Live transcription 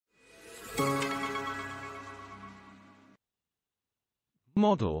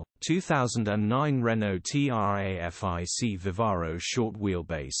Model, 2009 Renault TRAFIC VIVARO short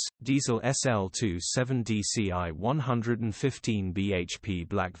wheelbase, diesel SL27dCi 115 bhp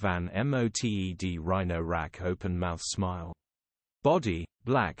black van MOTED RHINO rack open mouth smile. Body,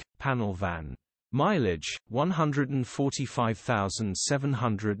 black, panel van. Mileage,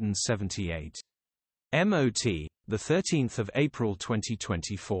 145,778. MOT, 13 April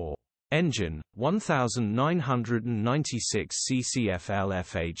 2024. Engine, 1996 ccfl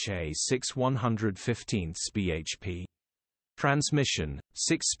FHA 6 115 bhp. Transmission,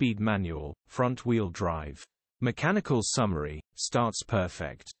 6-speed manual, front-wheel drive. Mechanical summary, starts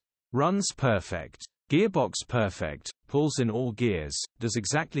perfect. Runs perfect. Gearbox perfect, pulls in all gears, does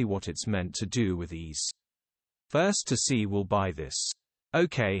exactly what it's meant to do with ease. First to see will buy this.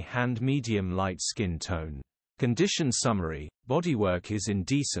 Okay, hand medium light skin tone. Condition summary, bodywork is in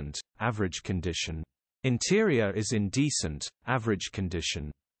decent, average condition. Interior is in decent, average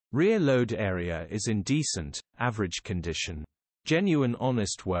condition. Rear load area is in decent, average condition. Genuine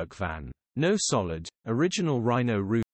honest work van. No solid, original RHINO roof.